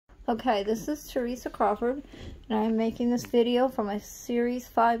Okay, this is Teresa Crawford, and I'm making this video for my Series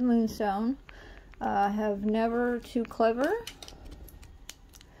 5 Moonstone. I have Never Too Clever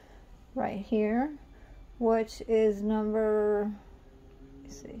right here, which is number,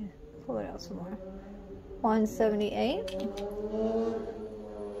 let's see, pull it out some more, 178.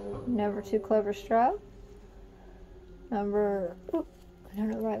 Never Too Clever strap. Number, oop, I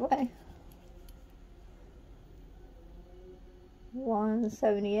done it the right way.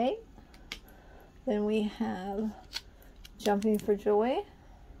 178. Then we have Jumping for Joy,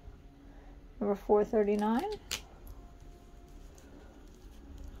 number 439.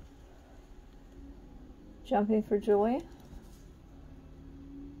 Jumping for Joy,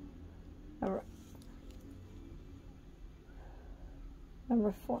 number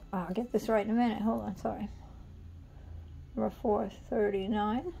 4. Oh, I'll get this right in a minute. Hold on, sorry. Number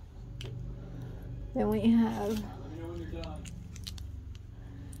 439. Then we have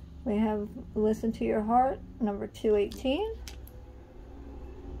Listen to Your Heart, number 218.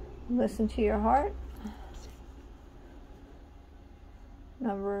 Listen to Your Heart,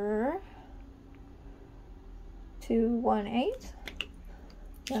 number 218.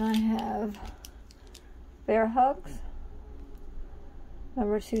 Then I have Bear Hugs,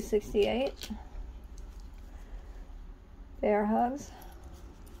 number 268. Bear Hugs,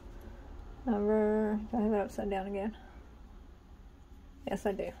 number, do I have it upside down again? Yes,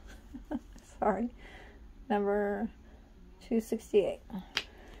 I do. Sorry. Number 268.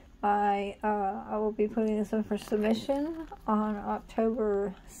 I will be putting this in for submission on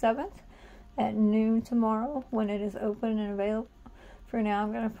October 7th at noon tomorrow when it is open and available. For now,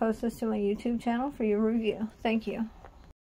 I'm going to post this to my YouTube channel for your review. Thank you.